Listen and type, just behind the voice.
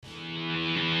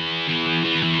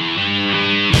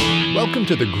Welcome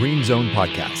to the Green Zone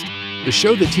Podcast, the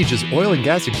show that teaches oil and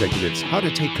gas executives how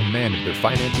to take command of their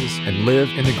finances and live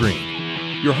in the green.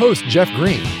 Your host, Jeff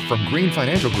Green from Green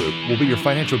Financial Group, will be your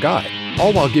financial guide,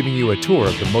 all while giving you a tour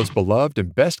of the most beloved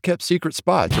and best-kept secret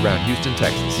spots around Houston,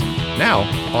 Texas. Now,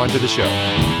 on to the show.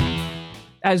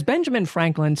 As Benjamin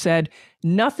Franklin said,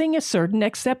 nothing is certain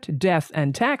except death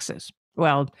and taxes.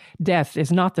 Well, death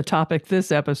is not the topic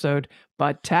this episode,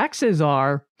 but taxes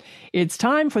are. It's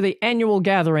time for the annual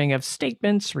gathering of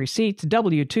statements, receipts,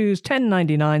 W-2s,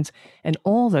 1099s, and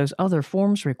all those other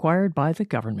forms required by the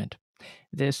government.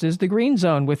 This is the Green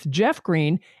Zone with Jeff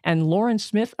Green and Lauren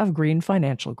Smith of Green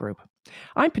Financial Group.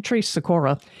 I'm Patrice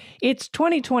Sikora. It's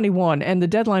 2021, and the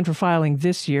deadline for filing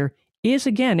this year is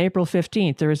again April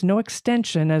 15th. There is no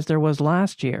extension as there was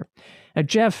last year.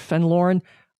 Jeff and Lauren,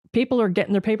 people are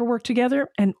getting their paperwork together,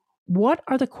 and what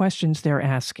are the questions they're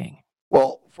asking?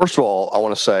 Well, first of all, I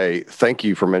want to say thank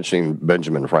you for mentioning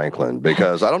Benjamin Franklin,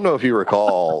 because I don't know if you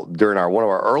recall during one of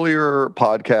our earlier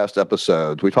podcast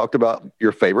episodes, we talked about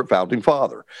your favorite founding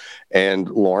father. And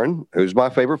Lauren, who's my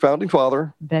favorite founding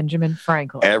father? Benjamin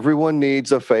Franklin. Everyone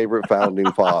needs a favorite founding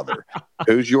father.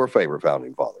 Who's your favorite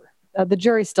founding father? The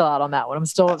jury's still out on that one. I'm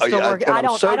still working. I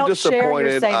don't share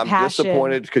your same passion. I'm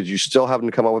disappointed because you still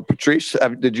haven't come up with Patrice.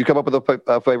 Did you come up with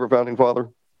a favorite founding father?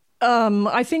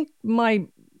 I think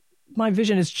my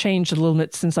vision has changed a little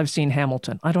bit since I've seen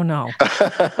Hamilton. I don't know.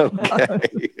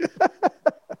 Okay.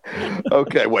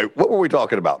 Okay. Wait, what were we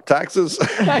talking about? Taxes?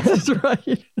 That's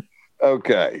right.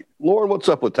 Okay. Lauren, what's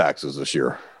up with taxes this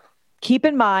year? Keep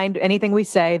in mind, anything we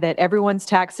say, that everyone's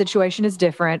tax situation is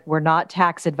different. We're not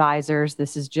tax advisors.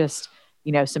 This is just,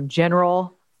 some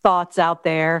general thoughts out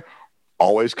there.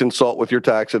 Always consult with your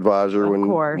tax advisor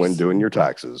when doing your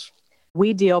taxes.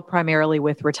 We deal primarily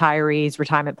with retirees,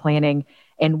 retirement planning.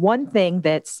 And one thing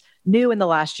that's new in the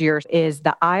last year is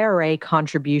the IRA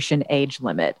contribution age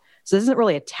limit. So this isn't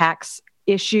really a tax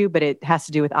issue, but it has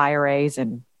to do with IRAs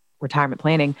and retirement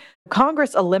planning.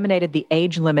 Congress eliminated the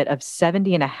age limit of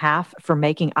 70 and a half for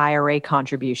making IRA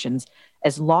contributions,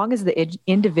 as long as the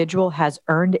individual has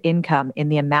earned income in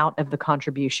the amount of the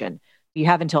contribution. You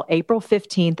have until April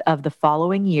 15th of the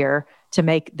following year to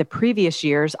make the previous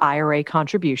year's IRA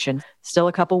contribution. Still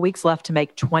a couple weeks left to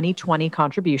make 2020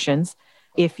 contributions.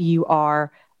 If you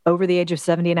are over the age of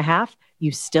 70 and a half,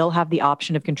 you still have the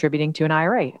option of contributing to an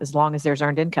IRA as long as there's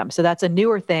earned income. So that's a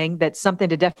newer thing. That's something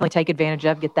to definitely take advantage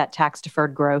of, get that tax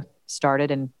deferred growth started.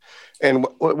 And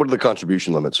what are the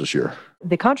contribution limits this year?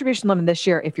 The contribution limit this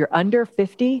year, if you're under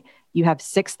 50, you have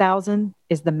 6,000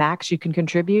 is the max you can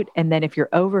contribute. And then if you're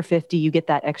over 50, you get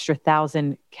that extra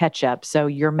 1,000 catch up. So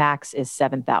your max is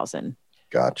 7,000.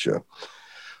 Gotcha.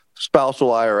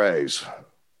 Spousal IRAs.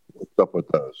 What's up with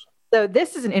those? So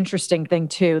this is an interesting thing,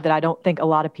 too, that I don't think a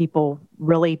lot of people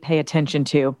really pay attention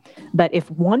to. But if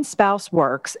one spouse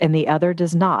works and the other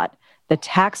does not, the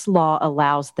tax law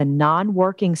allows the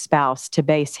non-working spouse to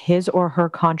base his or her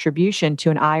contribution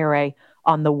to an IRA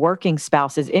on the working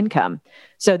spouse's income.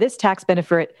 So this tax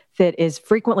benefit is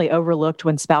frequently overlooked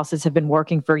when spouses have been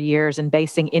working for years and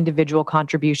basing individual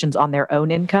contributions on their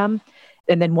own income,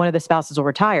 and then one of the spouses will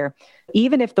retire.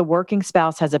 Even if the working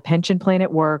spouse has a pension plan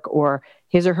at work or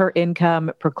his or her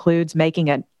income precludes making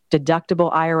a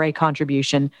deductible IRA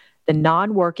contribution, the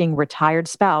non-working retired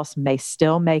spouse may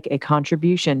still make a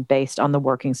contribution based on the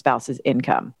working spouse's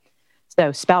income.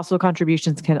 So spousal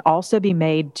contributions can also be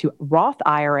made to Roth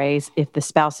IRAs if the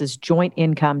spouse's joint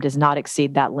income does not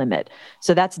exceed that limit.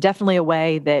 So that's definitely a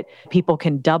way that people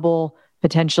can double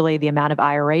potentially the amount of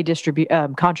IRA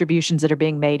contributions that are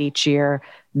being made each year,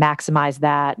 maximize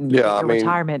that, and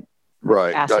retirement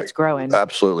assets growing.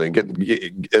 Absolutely. And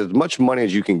get as much money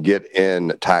as you can get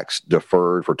in tax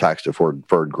deferred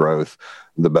growth,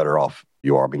 the better off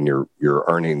you are. I mean, your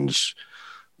earnings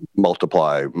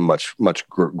multiply much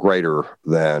greater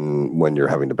than when you're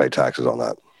having to pay taxes on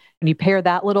that. And you pair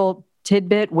that little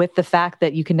tidbit with the fact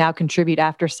that you can now contribute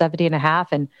after 70 and a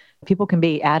half, and people can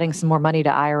be adding some more money to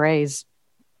IRAs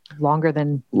longer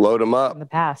than load them up in the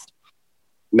past.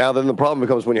 Now then the problem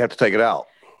becomes when you have to take it out.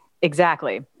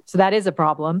 Exactly. So that is a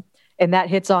problem. And that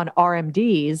hits on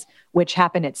RMDs, which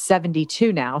happen at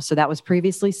 72 now. So that was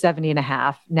previously 70 and a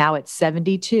half. Now it's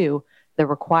 72. The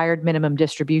required minimum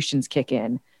distributions kick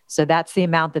in. So that's the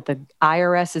amount that the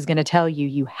IRS is going to tell you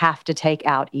you have to take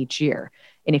out each year.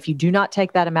 And if you do not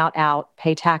take that amount out,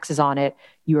 pay taxes on it,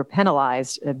 you are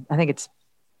penalized. I think it's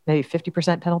maybe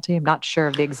 50% penalty. I'm not sure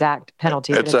of the exact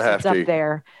penalty. It's up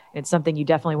there. It's something you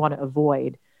definitely want to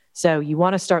avoid. So you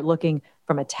want to start looking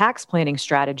from a tax planning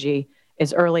strategy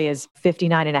as early as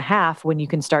 59 and a half, when you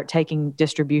can start taking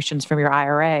distributions from your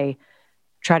IRA,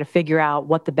 try to figure out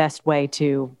what the best way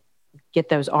to get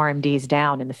those RMDs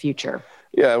down in the future.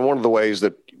 Yeah, and one of the ways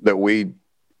that we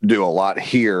do a lot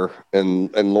here,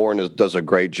 and Lauren does a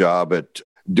great job at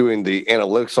doing the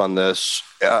analytics on this,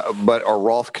 but our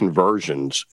Roth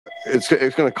conversions, it's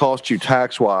going to cost you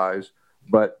tax-wise,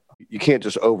 but you can't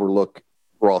just overlook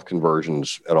Roth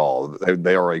conversions at all.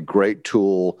 They are a great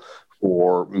tool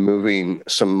for moving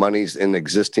some monies in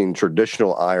existing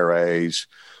traditional IRAs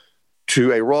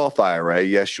to a Roth IRA.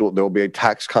 Yes, there will be a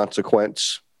tax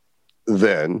consequence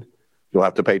then. You'll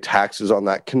have to pay taxes on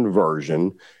that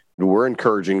conversion. We're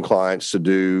encouraging clients to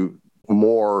do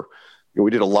more.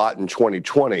 We did a lot in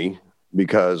 2020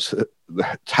 because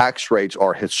the tax rates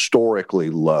are historically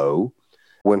low.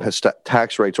 When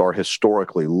tax rates are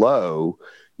historically low,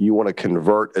 you want to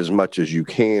convert as much as you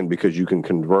can because you can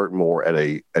convert more at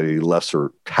a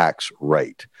lesser tax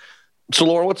rate. So,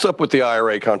 Lauren, what's up with the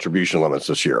IRA contribution limits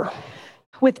this year?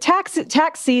 With tax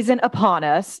season upon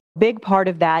us, big part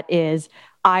of that is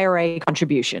IRA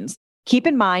contributions. Keep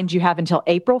in mind, you have until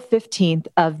April 15th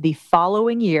of the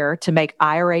following year to make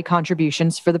IRA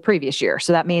contributions for the previous year.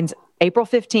 So that means April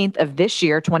 15th of this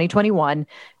year, 2021,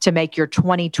 to make your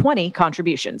 2020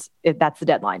 contributions. That's the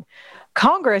deadline.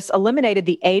 Congress eliminated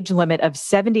the age limit of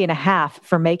 70 and a half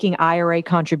for making IRA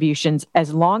contributions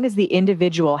as long as the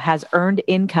individual has earned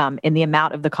income in the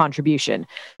amount of the contribution.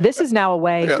 This is now a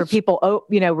way for people,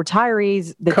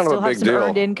 retirees that still have some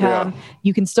earned income. Yeah.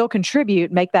 You can still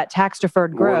contribute, make that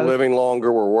tax-deferred growth. We're living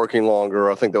longer, we're working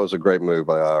longer. I think that was a great move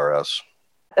by the IRS.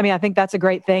 I think that's a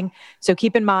great thing. So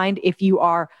keep in mind, if you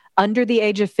are under the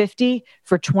age of 50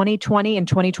 for 2020 and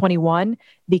 2021,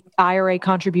 the IRA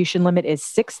contribution limit is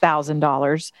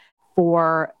 $6,000.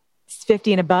 For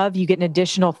 50 and above, you get an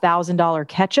additional $1,000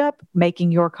 catch-up,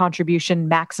 making your contribution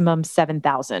maximum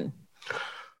 $7,000.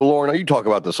 Lauren, you talk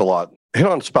about this a lot. Hit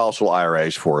on spousal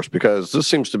IRAs for us, because this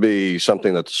seems to be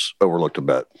something that's overlooked a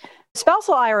bit.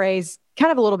 Spousal IRAs,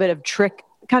 kind of a little bit of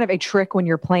a trick when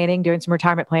you're doing some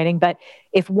retirement planning. But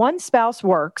if one spouse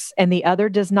works and the other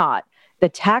does not, the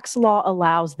tax law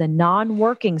allows the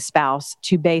non-working spouse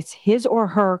to base his or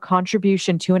her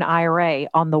contribution to an IRA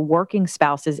on the working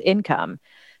spouse's income.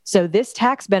 So this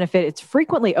tax benefit, it's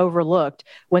frequently overlooked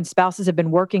when spouses have been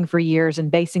working for years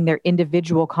and basing their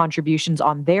individual contributions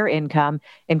on their income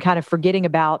and kind of forgetting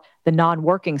about the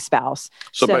non-working spouse.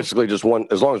 So basically just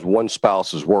as long as one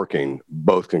spouse is working,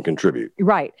 both can contribute.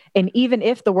 Right. And even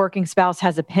if the working spouse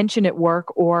has a pension at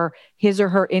work or his or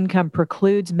her income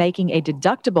precludes making a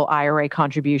deductible IRA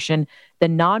contribution, the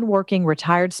non-working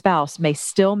retired spouse may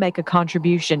still make a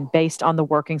contribution based on the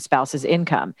working spouse's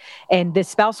income. And this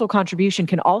spousal contribution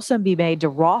can also be made to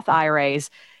Roth IRAs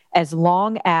as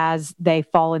long as they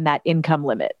fall in that income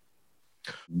limit.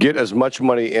 Get as much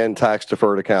money in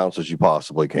tax-deferred accounts as you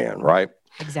possibly can, right?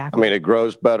 Exactly. It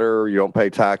grows better. You don't pay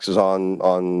taxes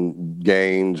on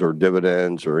gains or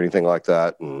dividends or anything like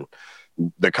that. And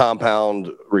the compound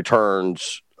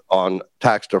returns on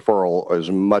tax deferral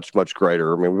is much, much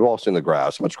greater. We've all seen the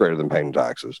graphs, much greater than paying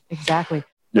taxes. Exactly.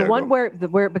 The one where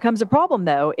it becomes a problem,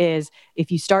 though, is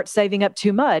if you start saving up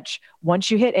too much, once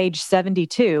you hit age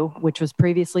 72, which was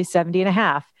previously 70 and a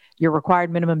half, your required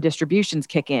minimum distributions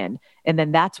kick in. And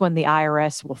then that's when the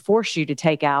IRS will force you to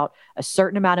take out a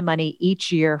certain amount of money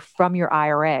each year from your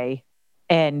IRA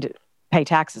and pay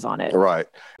taxes on it. Right.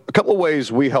 A couple of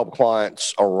ways we help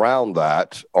clients around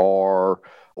that are,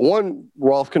 one,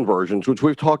 Roth conversions, which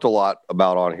we've talked a lot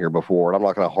about on here before, and I'm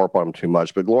not going to harp on them too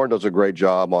much, but Lauren does a great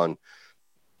job on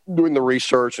doing the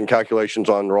research and calculations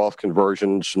on Roth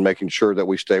conversions and making sure that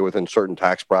we stay within certain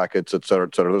tax brackets, et cetera,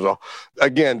 et cetera.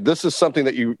 Again, this is something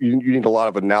that you need a lot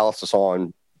of analysis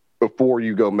on before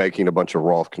you go making a bunch of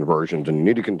Roth conversions. And you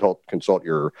need to consult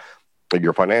your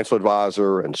financial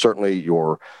advisor and certainly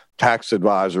your tax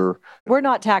advisor. We're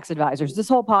not tax advisors. This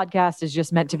whole podcast is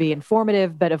just meant to be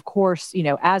informative. But of course,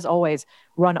 as always,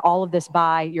 run all of this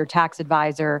by your tax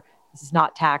advisor. This is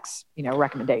not tax,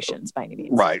 recommendations by any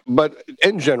means. Right. But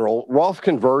in general, Roth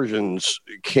conversions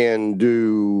can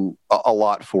do a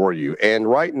lot for you. And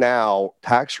right now,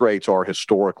 tax rates are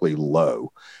historically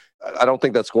low. I don't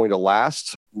think that's going to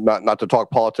last. Not to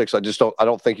talk politics. I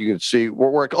don't think you can see,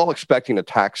 we're all expecting a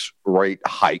tax rate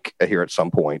hike here at some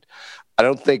point. I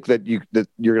don't think that you're going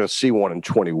to see one in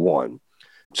 21,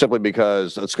 simply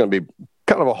because it's going to be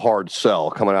kind of a hard sell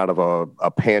coming out of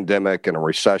a pandemic and a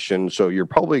recession. So you're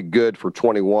probably good for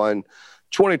 21.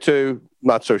 22,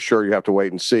 not so sure. You have to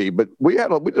wait and see. But we did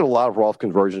a lot of Roth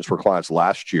conversions for clients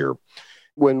last year.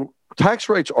 When tax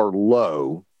rates are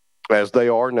low, as they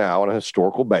are now on a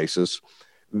historical basis,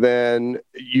 then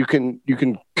you can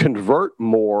convert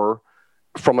more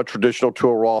from a traditional to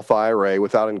a Roth IRA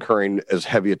without incurring as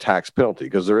heavy a tax penalty,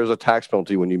 because there is a tax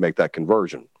penalty when you make that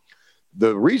conversion.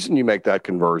 The reason you make that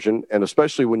conversion, and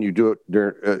especially when you do it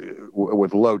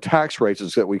with low tax rates,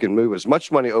 is that we can move as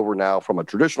much money over now from a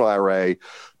traditional IRA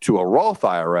to a Roth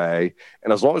IRA.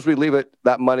 And as long as we leave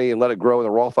that money and let it grow in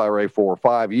the Roth IRA for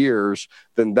 5 years,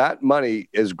 then that money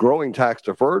is growing tax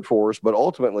deferred for us, but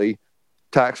ultimately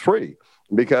tax free,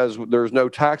 because there's no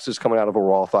taxes coming out of a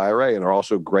Roth IRA, and they're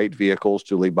also great vehicles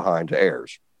to leave behind to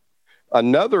heirs.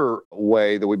 Another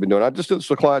way that we've been doing, I just did this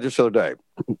with a client just the other day,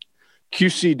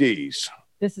 QCDs.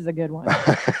 This is a good one.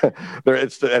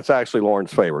 It's actually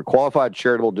Lauren's favorite. Qualified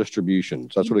charitable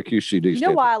distributions. That's what a QCD stands for. You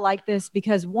know why I like this?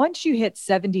 Because once you hit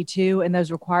 72 and those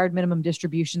required minimum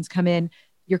distributions come in,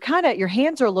 your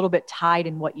hands are a little bit tied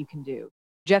in what you can do.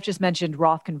 Jeff just mentioned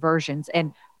Roth conversions,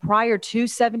 and prior to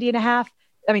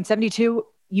 72,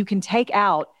 you can take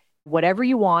out whatever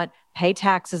you want, pay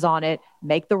taxes on it,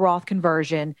 make the Roth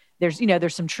conversion. There's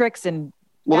some tricks and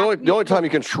well, the only time you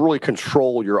can truly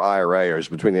control your IRA is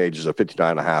between the ages of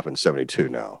 59 and a half and 72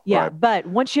 now. Yeah, right? But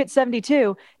once you hit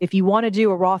 72, if you want to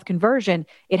do a Roth conversion,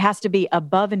 it has to be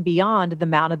above and beyond the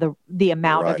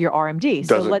amount of your RMD.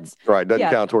 Doesn't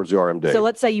count towards the RMD. So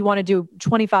let's say you want to do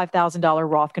 $25,000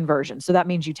 Roth conversion. So that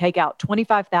means you take out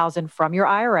 $25,000 from your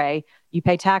IRA, you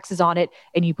pay taxes on it,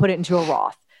 and you put it into a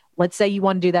Roth. Let's say you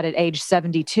want to do that at age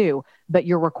 72, but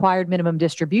your required minimum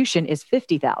distribution is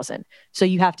 $50,000. So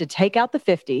you have to take out the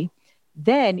 50,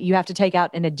 then you have to take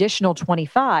out an additional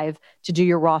 25 to do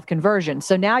your Roth conversion.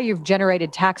 So now you've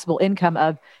generated taxable income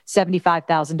of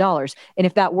 $75,000. And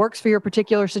if that works for your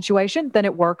particular situation, then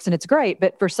it works and it's great.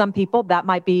 But for some people, that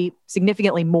might be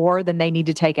significantly more than they need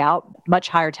to take out, much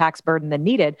higher tax burden than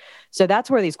needed. So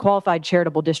that's where these qualified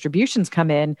charitable distributions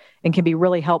come in and can be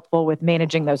really helpful with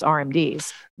managing those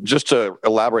RMDs. Just to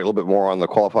elaborate a little bit more on the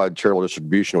qualified charitable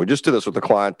distribution, we just did this with a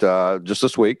client just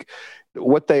this week.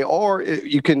 What they are,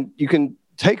 you can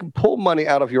pull money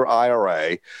out of your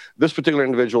IRA. This particular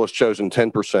individual has chosen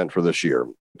 10% for this year.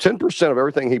 10% of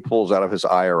everything he pulls out of his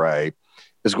IRA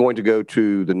is going to go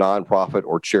to the nonprofit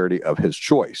or charity of his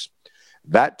choice.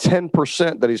 That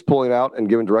 10% that he's pulling out and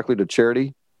giving directly to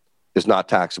charity is not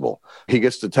taxable. He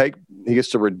gets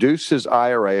to reduce his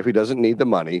IRA if he doesn't need the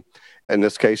money. In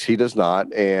this case, he does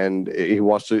not, and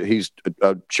he's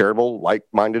a charitable,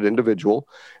 like-minded individual,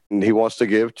 and he wants to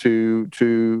give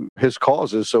to his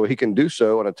causes, so he can do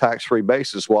so on a tax-free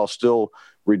basis while still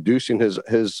reducing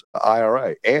his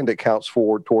IRA, and it counts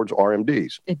towards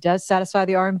RMDs. It does satisfy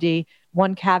the RMD.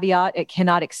 One caveat, it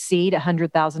cannot exceed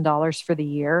 $100,000 for the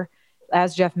year.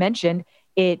 As Jeff mentioned,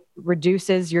 it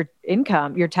reduces your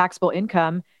income, your taxable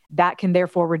income. That can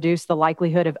therefore reduce the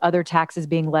likelihood of other taxes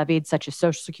being levied, such as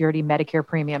Social Security, Medicare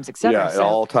premiums, et cetera. Yeah, it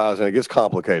all ties in. It gets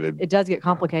complicated. It does get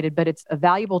complicated, but it's a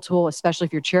valuable tool, especially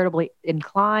if you're charitably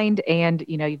inclined and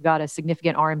you've got a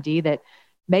significant RMD that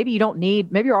maybe you don't need.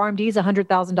 Maybe your RMD is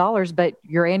 $100,000, but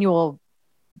your annual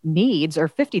needs are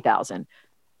 $50,000. You're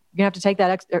gonna have to take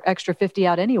that extra 50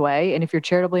 out anyway. And if you're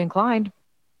charitably inclined,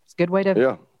 it's a good way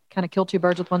to kind of kill two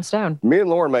birds with one stone. Me and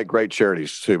Lauren make great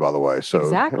charities too, by the way. So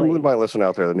exactly. Anybody listening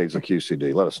out there that needs a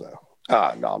QCD, let us know.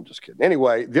 No, I'm just kidding.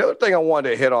 Anyway, the other thing I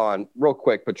wanted to hit on real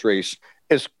quick, Patrice,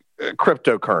 is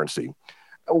cryptocurrency.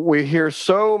 We hear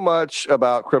so much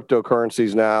about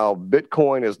cryptocurrencies now.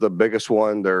 Bitcoin is the biggest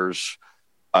one. There's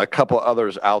a couple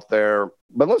others out there.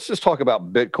 But let's just talk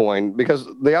about Bitcoin, because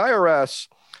the IRS,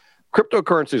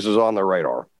 cryptocurrencies is on their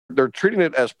radar. They're treating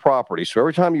it as property. So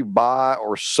every time you buy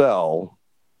or sell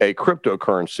a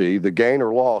cryptocurrency, the gain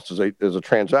or loss is a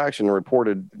transaction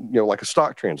reported, like a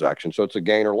stock transaction. So it's a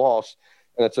gain or loss,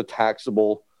 and it's a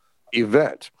taxable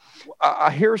event. I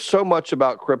hear so much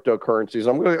about cryptocurrencies.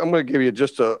 I'm going to give you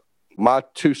just my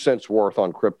 2 cents worth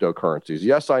on cryptocurrencies.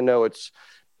 Yes, I know it's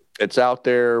out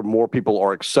there. More people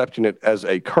are accepting it as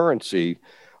a currency,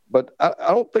 but I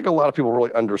don't think a lot of people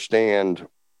really understand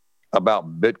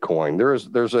about Bitcoin.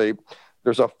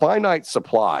 There's a finite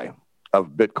supply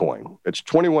of Bitcoin. It's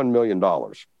 $21 million.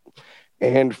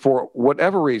 And for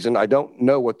whatever reason, I don't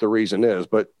know what the reason is,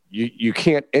 but you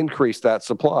can't increase that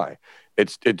supply.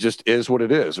 It just is what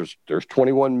it is. There's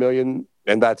 21 million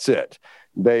and that's it.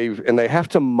 They have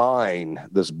to mine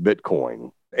this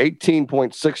Bitcoin.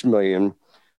 18.6 million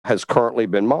has currently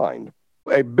been mined.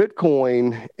 A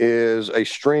Bitcoin is a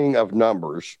string of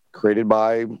numbers created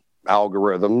by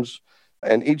algorithms,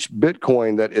 and each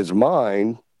Bitcoin that is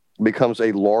mined becomes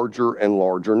a larger and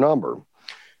larger number.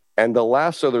 And like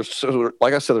I said, there's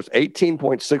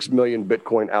 18.6 million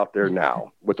Bitcoin out there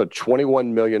now with a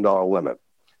 $21 million limit.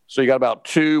 So you got about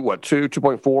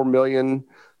 2.4 million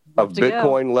of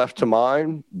Bitcoin left to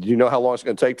mine. Do you know how long it's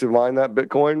going to take to mine that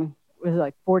Bitcoin? was it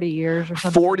like 40 years or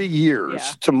something? 40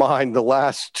 years to mine the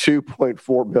last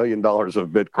 $2.4 billion of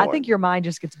Bitcoin. I think your mind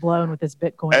just gets blown with this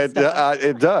Bitcoin stuff.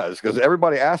 It does, because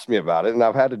everybody asks me about it, and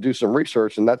I've had to do some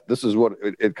research, and this is what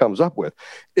it comes up with.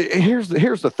 Here's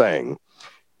the thing.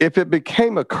 If it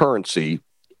became a currency,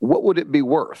 what would it be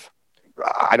worth?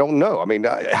 I don't know. I mean,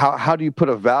 how do you put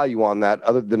a value on that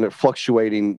other than it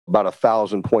fluctuating about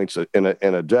 1,000 points in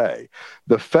a day?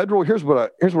 Here's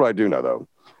what I do know, though.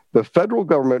 The federal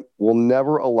government will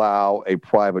never allow a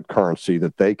private currency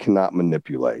that they cannot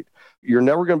manipulate. You're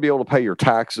never going to be able to pay your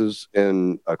taxes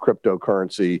in a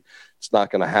cryptocurrency. It's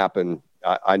not going to happen.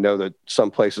 I know that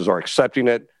some places are accepting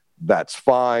it. That's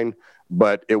fine,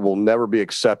 but it will never be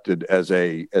accepted as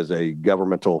a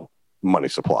governmental money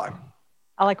supply.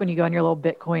 I like when you go on your little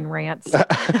Bitcoin rants.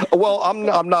 Well,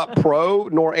 I'm not pro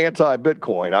nor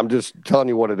anti-Bitcoin. I'm just telling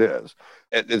you what it is.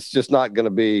 It's just not going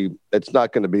to be. It's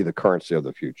not going to be the currency of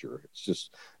the future. It's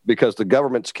just because the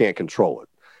governments can't control it,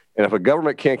 and if a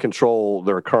government can't control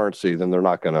their currency, then they're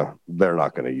not going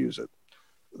to use it.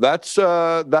 That's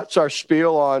our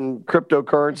spiel on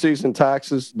cryptocurrencies and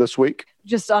taxes this week.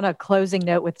 Just on a closing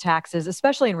note with taxes,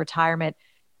 especially in retirement,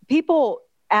 people,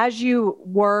 as you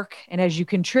work and as you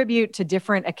contribute to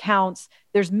different accounts,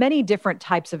 there's many different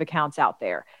types of accounts out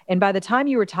there. And by the time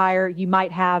you retire, you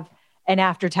might have an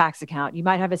after-tax account. You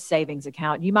might have a savings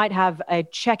account. You might have a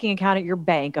checking account at your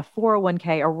bank, a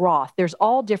 401k, a Roth. There's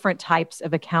all different types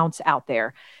of accounts out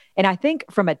there. And I think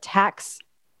from a tax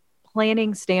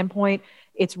planning standpoint,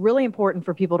 it's really important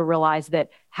for people to realize that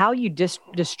how you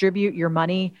distribute your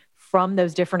money from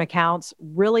those different accounts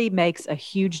really makes a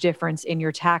huge difference in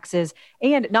your taxes,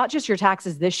 and not just your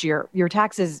taxes this year, your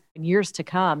taxes in years to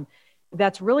come.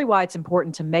 That's really why it's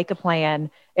important to make a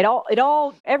plan.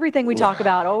 Everything we talk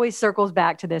about always circles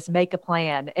back to this: make a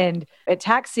plan. And at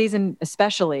tax season,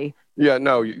 especially. Yeah,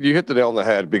 no, you hit the nail on the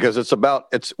head, because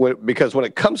because when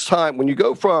it comes time, when you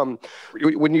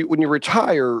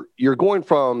retire, you're going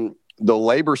from the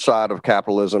labor side of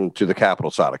capitalism to the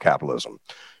capital side of capitalism.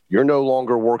 You're no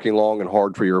longer working long and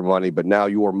hard for your money, but now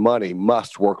your money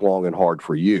must work long and hard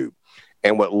for you.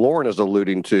 And what Lauren is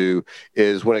alluding to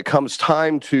is when it comes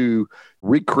time to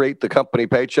recreate the company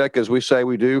paycheck, as we say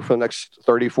we do for the next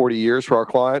 30, 40 years for our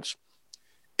clients,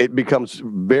 it becomes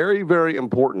very, very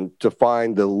important to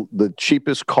find the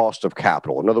cheapest cost of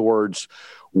capital. In other words,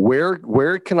 where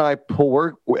can I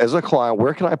pull, as a client,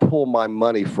 where can I pull my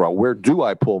money from? Where do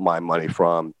I pull my money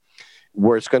from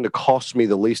where it's going to cost me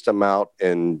the least amount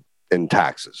in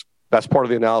taxes? That's part of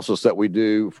the analysis that we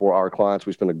do for our clients.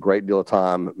 We spend a great deal of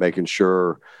time making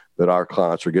sure that our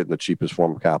clients are getting the cheapest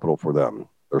form of capital for them,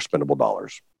 their spendable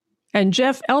dollars. And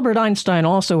Jeff, Albert Einstein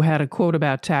also had a quote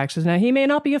about taxes. Now, he may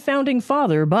not be a founding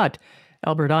father, but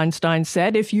Albert Einstein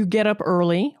said, if you get up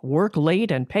early, work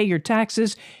late, and pay your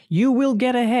taxes, you will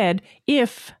get ahead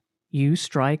if you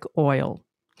strike oil.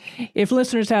 If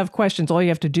listeners have questions, all you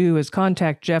have to do is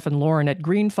contact Jeff and Lauren at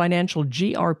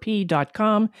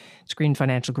greenfinancialgrp.com. It's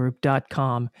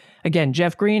greenfinancialgroup.com. Again,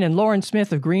 Jeff Green and Lauren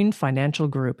Smith of Green Financial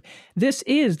Group. This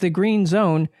is The Green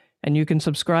Zone, and you can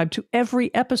subscribe to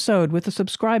every episode with the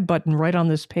subscribe button right on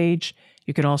this page.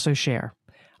 You can also share.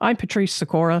 I'm Patrice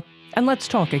Sikora, and let's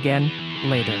talk again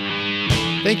later.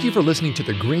 Thank you for listening to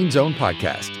the Green Zone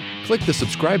podcast. Click the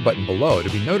subscribe button below to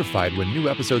be notified when new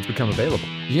episodes become available.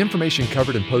 The information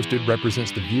covered and posted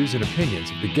represents the views and opinions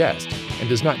of the guest and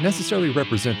does not necessarily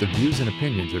represent the views and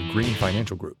opinions of Green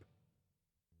Financial Group.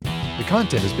 The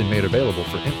content has been made available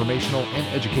for informational and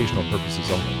educational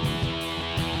purposes only.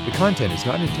 The content is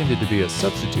not intended to be a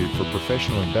substitute for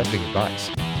professional investing advice.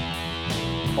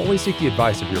 Always seek the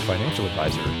advice of your financial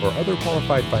advisor or other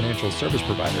qualified financial service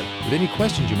provider with any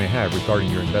questions you may have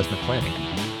regarding your investment planning.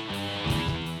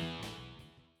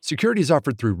 Securities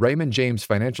offered through Raymond James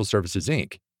Financial Services,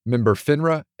 Inc., member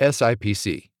FINRA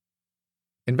SIPC.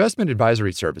 Investment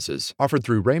advisory services offered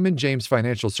through Raymond James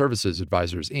Financial Services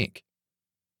Advisors, Inc.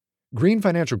 Green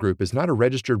Financial Group is not a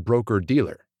registered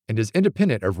broker-dealer and is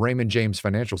independent of Raymond James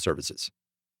Financial Services.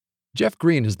 Jeff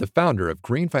Green is the founder of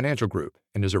Green Financial Group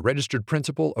and is a registered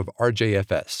principal of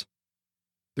RJFS.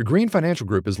 The Green Financial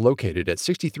Group is located at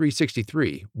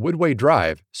 6363 Woodway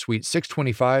Drive, Suite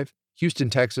 625, Houston,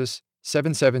 Texas,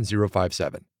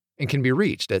 77057, and can be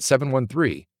reached at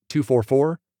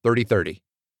 713-244-3030.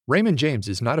 Raymond James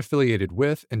is not affiliated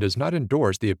with and does not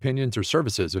endorse the opinions or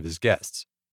services of his guests.